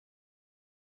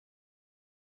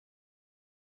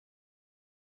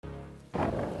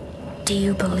Do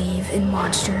you believe in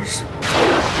monsters?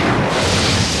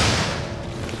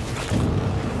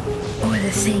 Or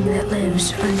the thing that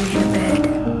lives under your bed?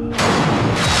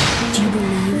 Do you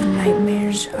believe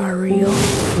nightmares are real?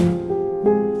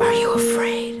 Are you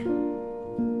afraid?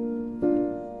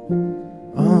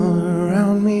 All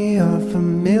around me are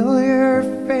familiar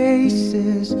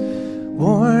faces,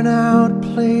 worn out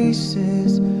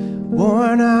places,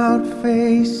 worn out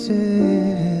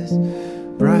faces,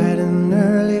 bright and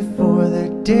early for their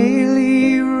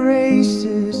daily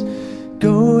races,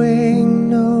 going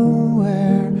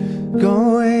nowhere,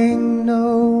 going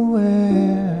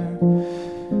nowhere.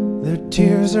 Their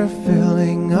tears are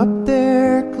filling up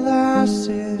their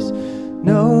glasses,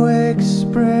 no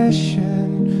expression,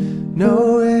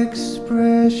 no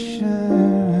expression.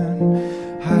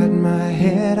 Hide my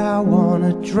head, I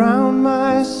wanna drown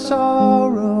my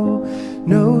sorrow.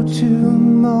 No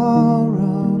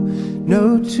tomorrow,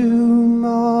 no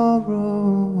tomorrow.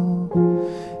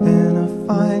 And I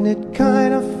find it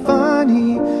kind of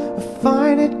funny, I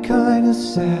find it kind of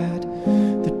sad.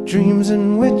 The dreams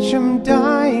in which I'm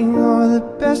dying are the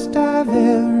best I've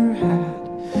ever had.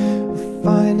 I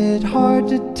find it hard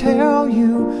to tell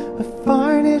you, I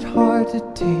find it hard to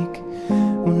take.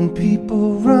 When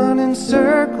people run in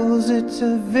circles, it's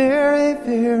a very,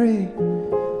 very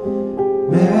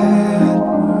mad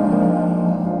world.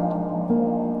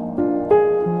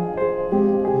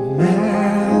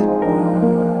 Mad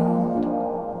world.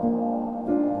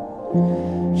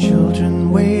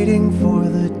 Children waiting for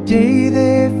the day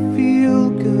they feel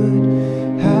good.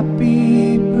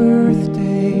 Happy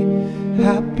birthday,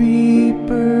 happy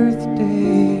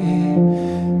birthday.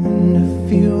 And to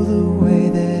feel the way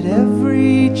that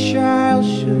every child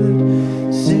should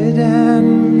sit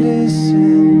and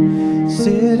listen,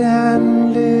 sit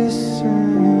and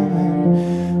listen.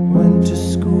 Went to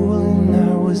school and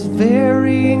I was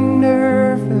very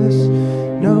nervous.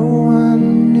 No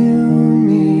one knew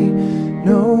me,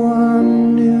 no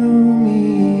one knew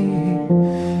me.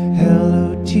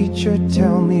 Hello teacher,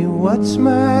 tell me what's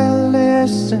my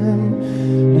lesson.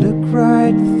 Look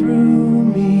right through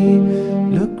me,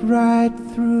 look right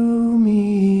through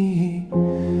me.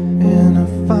 And I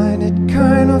find it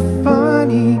kind of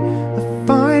funny, I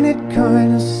find it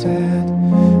kind of sad.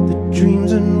 The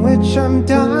dreams in which I'm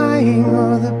dying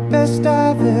are the best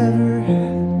I've ever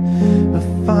had. I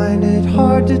find it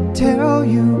hard to tell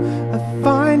you, I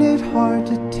find it hard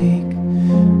to take.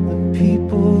 The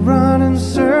people run in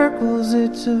circles,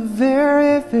 it's a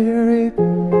very, very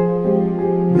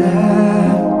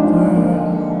mad world.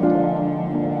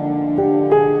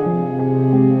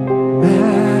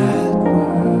 Mad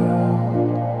world.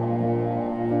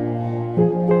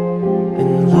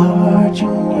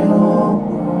 Enlarging your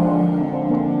world.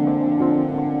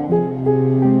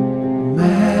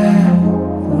 Mad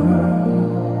world.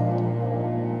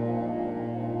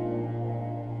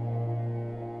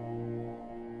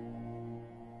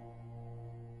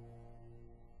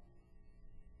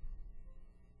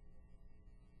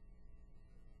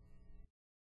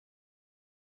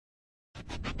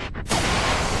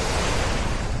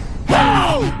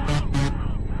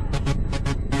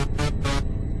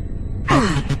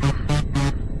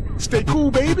 Stay cool,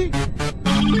 baby.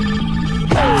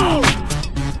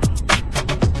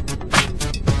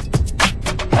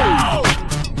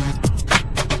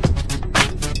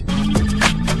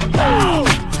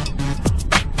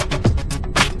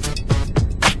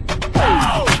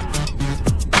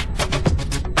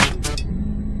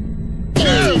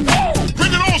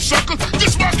 Bring it on, sucker.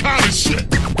 This my kind of shit.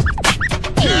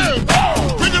 Yeah,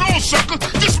 bring it on, sucker.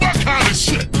 This my kind of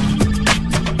shit.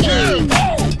 Yeah,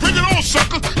 bring it on,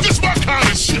 sucker. This my kind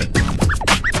of shit.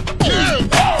 Yeah,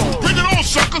 bring it on,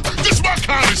 sucker. This my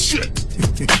kind of shit.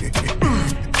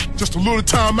 Just a little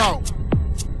time out.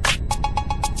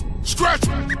 Scratch.